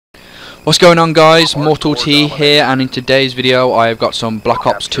What's going on, guys? Mortal T here, and in today's video I have got some Black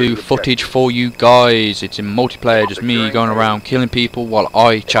Ops 2 footage for you guys. It's in multiplayer, just me going around killing people while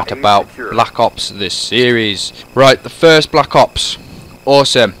I chat about Black Ops, this series. Right, the first Black Ops,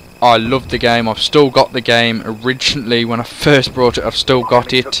 awesome. I love the game. I've still got the game. Originally when I first brought it, I've still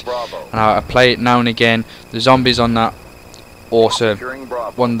got it, and I play it now and again. The zombies on that, awesome.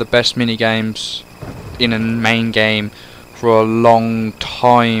 One of the best mini games in a main game for a long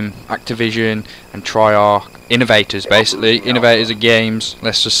time. Activision and Treyarch, innovators basically, innovators of games,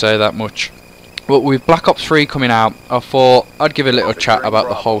 let's just say that much. But with Black Ops 3 coming out, I thought I'd give a little chat about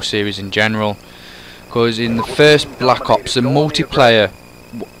the whole series in general, because in the first Black Ops the multiplayer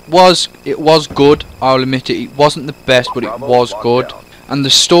was good. I'll admit it wasn't the best, but it was good, and the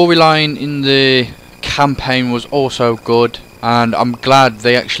storyline in the campaign was also good. And I'm glad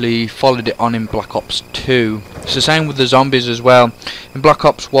they actually followed it on in Black Ops 2. It's the same with the zombies as well. In Black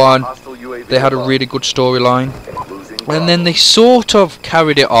Ops 1 they had a really good storyline, and then they sort of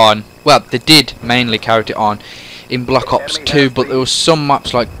carried it on. Well, they did mainly carry it on in Black Ops 2, but there was some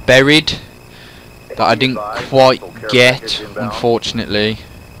maps like Buried that I didn't quite get, unfortunately.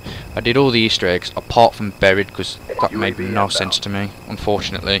 I did all the Easter eggs apart from Buried, because that made no sense to me,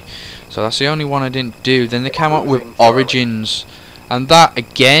 unfortunately. So that's the only one I didn't do. Then they came up with Origins, and that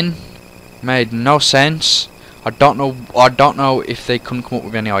again made no sense. I don't know if they couldn't come up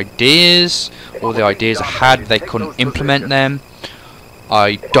with any ideas, or the ideas I had they couldn't implement them.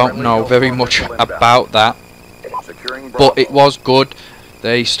 I don't know very much about that, but it was good.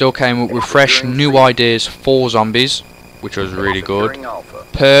 They still came up with fresh new ideas for zombies, which was really good.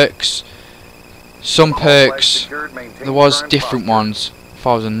 Perks, some perks, there was different ones as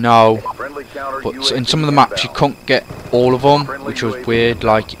far as I know, but in some of the maps you couldn't get all of them, which was weird.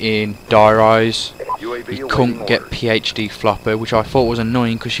 Like in Dire Eyes you couldn't get PhD Flopper, which I thought was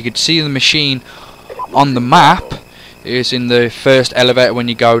annoying, because you could see the machine on the map. It's in the first elevator when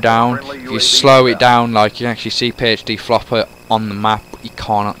you go down. If you slow it down, like, you can actually see PhD Flopper on the map, but you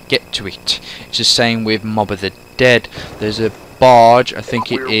cannot get to it. It's the same with Mob of the Dead. There's a barge, I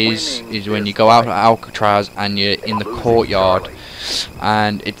think it is when you go out of Alcatraz and you're in the courtyard,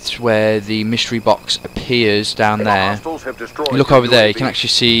 and it's where the mystery box appears down there. You look over there, you can actually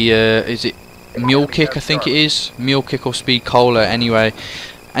see, is it Mule Kick? I think it is Mule Kick or Speed Cola, anyway,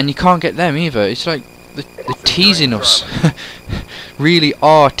 and you can't get them either. It's like they're teasing us. Really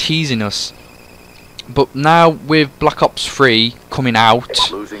are teasing us. But now with Black Ops 3 coming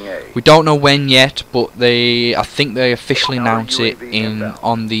out, we don't know when yet, but I think they officially announce it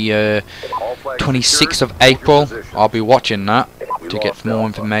on the 26th of April. I'll be watching that to get more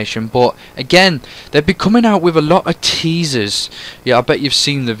information. But again, they've been coming out with a lot of teasers. Yeah, I bet you've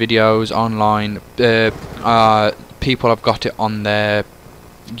seen the videos online. People have got it on their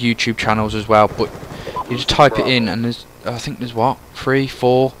YouTube channels as well, but you just type it in and I think there's what, 3,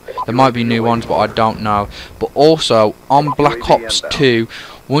 4, there might be new ones, but I don't know. But also on Black Ops 2,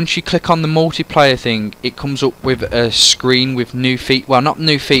 once you click on the multiplayer thing, it comes up with a screen with new not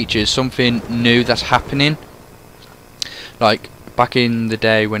new features, something new that's happening. Like back in the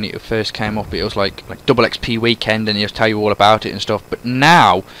day when it first came up, it was like Double XP Weekend, and it'll tell you all about it and stuff. But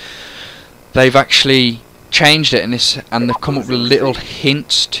now they've actually changed it, and they've come up with little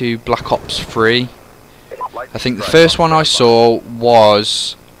hints to Black Ops 3. I think the first one I saw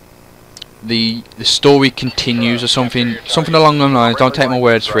was the story continues, or something along those lines. Don't take my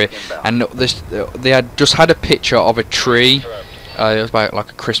words for it. And they had just had a picture of a tree. It was about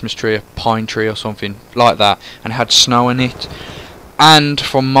like a Christmas tree, a pine tree or something like that, and it had snow in it. And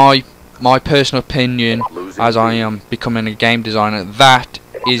from my personal opinion, as I am becoming a game designer, that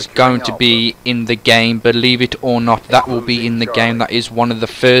is going to be in the game. Believe it or not, that will be in the game. That is one of the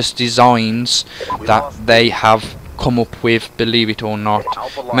first designs that they have come up with, believe it or not.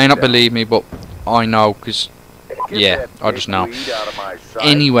 You may not believe me, but I know, because yeah, I just know.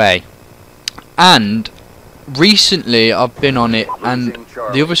 Anyway, and recently I've been on it, and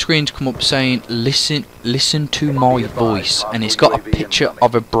the other screens come up saying listen to my voice, and it's got a picture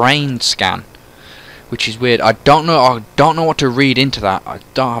of a brain scan, which is weird. I don't know what to read into that. I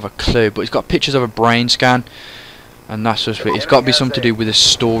don't have a clue, but it's got pictures of a brain scan, and that's just it. It's got to be something to do with the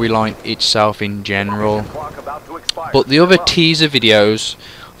storyline itself in general. But the other teaser videos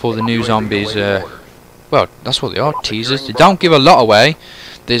for the new zombies, well, that's what they are, teasers. They don't give a lot away.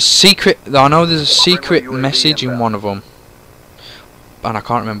 I know there's a secret message in one of them, and I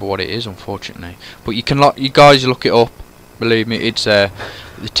can't remember what it is, unfortunately. But you guys look it up. Believe me, it's the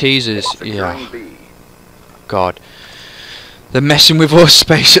teasers. Yeah. God, they're messing with us,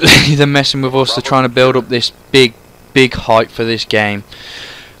 basically. They're messing with us. They're trying to build up this big hype for this game.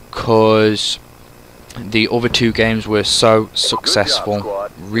 because the other two games were so successful,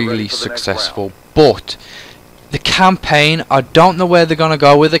 really successful. But the campaign, I don't know where they're gonna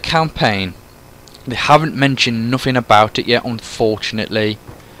go with the campaign. They haven't mentioned nothing about it yet, unfortunately.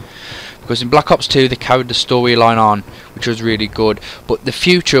 Because in Black Ops 2 they carried the storyline on, which was really good. But the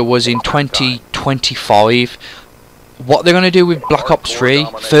future was in 2025. What they're gonna do with Black Ops 3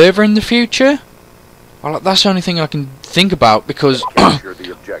 further in the future? Well, that's the only thing I can think about, because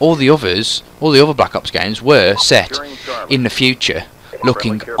all the other Black Ops games were set in the future,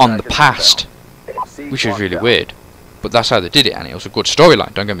 looking on the past, which is really weird. But that's how they did it, and it was a good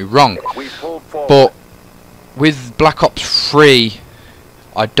storyline, don't get me wrong. But with Black Ops 3,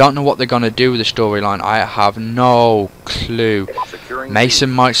 I don't know what they're going to do with the storyline. I have no clue. Mason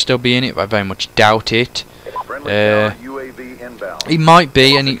might still be in it, but I very much doubt it. He might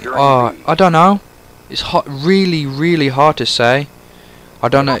be, and I don't know. It's really hard to say. I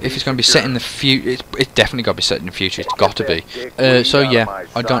don't know if it's going to be set in the future. It's definitely got to be set in the future. It's got to be. So yeah,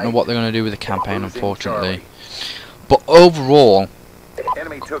 I don't know what they're going to do with the campaign, unfortunately. But overall,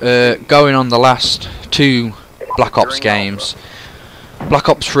 going on the last two Black Ops games, Black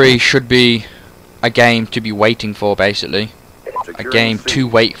Ops 3 should be a game to be waiting for, basically. A game to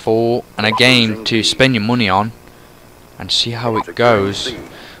wait for, and a game to spend your money on, and see how it goes.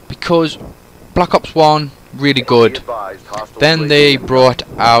 Because Black Ops 1, really good. Then they brought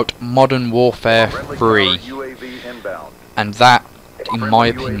out Modern Warfare 3, and that, in my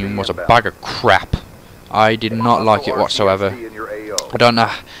opinion, was a bag of crap. I did not like it whatsoever. I don't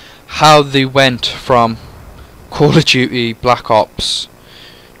know how they went from Call of Duty Black Ops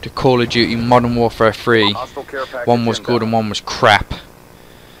to Call of Duty Modern Warfare 3. One was good and one was crap.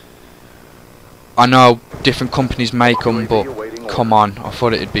 I know different companies make them, but come on, I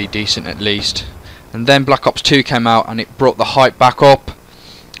thought it'd be decent at least. And then Black Ops 2 came out and it brought the hype back up.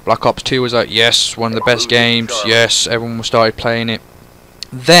 Black Ops 2 was like, yes, one of the best games, yes, everyone started playing it.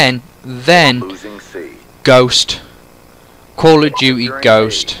 Then Ghost, Call of Duty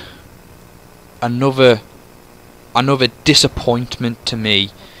Ghost, another disappointment to me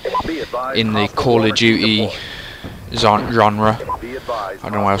in the Call of Duty genre. I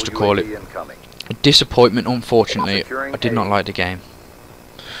don't know what else to call it. A disappointment, unfortunately. I did not like the game,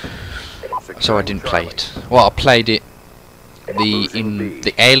 so I didn't play it. Well, I played it in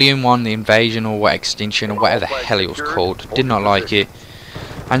the Alien one, the Invasion or what, Extinction or whatever the hell it was called. Did not like it.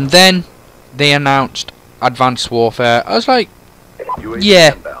 And then they announced Advanced Warfare. I was like,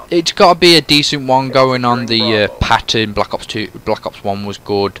 yeah, it's got to be a decent one going on the pattern. Black Ops 2, Black Ops 1 was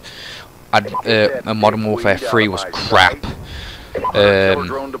good. Modern Warfare 3 was crap.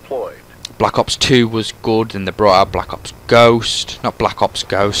 Black Ops 2 was good, and they brought out Black Ops Ghost, not Black Ops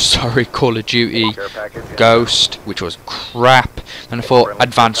Ghost, sorry, Call of Duty Ghost, which was crap. And I thought,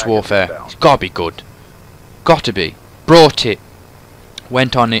 Advanced Warfare, it's got to be good. Got to be. Brought it.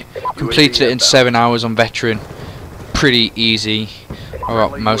 Went on it. Completed it in 7 hours on Veteran. Pretty easy. I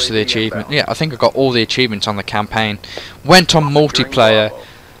got most of the achievements. Yeah, I think I got all the achievements on the campaign. Went on multiplayer,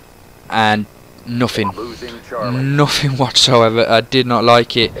 and nothing whatsoever. I did not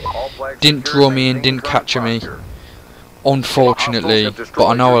like it. Didn't draw me in, didn't capture me, unfortunately. But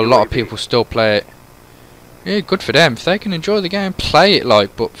I know a lot of people still play it. Yeah, good for them. If they can enjoy the game, play it,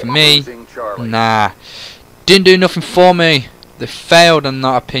 like. But for me, nah, didn't do nothing for me. They failed in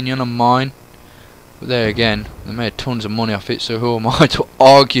that opinion on mine. But there again, they made tons of money off it, so who am I to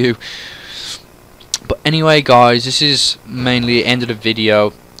argue? But anyway, guys, this is mainly the end of the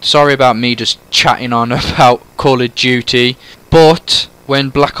video. Sorry about me just chatting on about Call of Duty, but when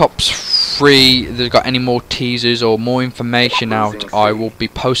Black Ops 3 there's got any more teasers or more information out, I will be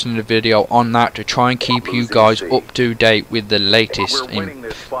posting a video on that to try and keep you guys up to date with the latest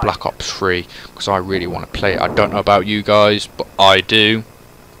in Black Ops 3, because I really want to play it. I don't know about you guys, but I do.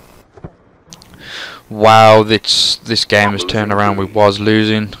 Wow, this game has turned around. We was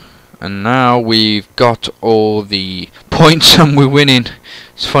losing, and now we've got all the points and we're winning.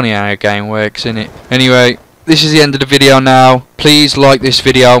 It's funny how a game works, isn't it? Anyway, this is the end of the video now. Please like this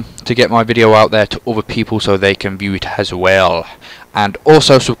video to get my video out there to other people so they can view it as well. And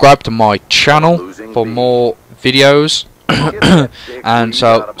also subscribe to my channel for more videos. And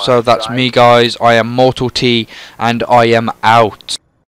so that's me, guys. I am Mortal T, and I am out.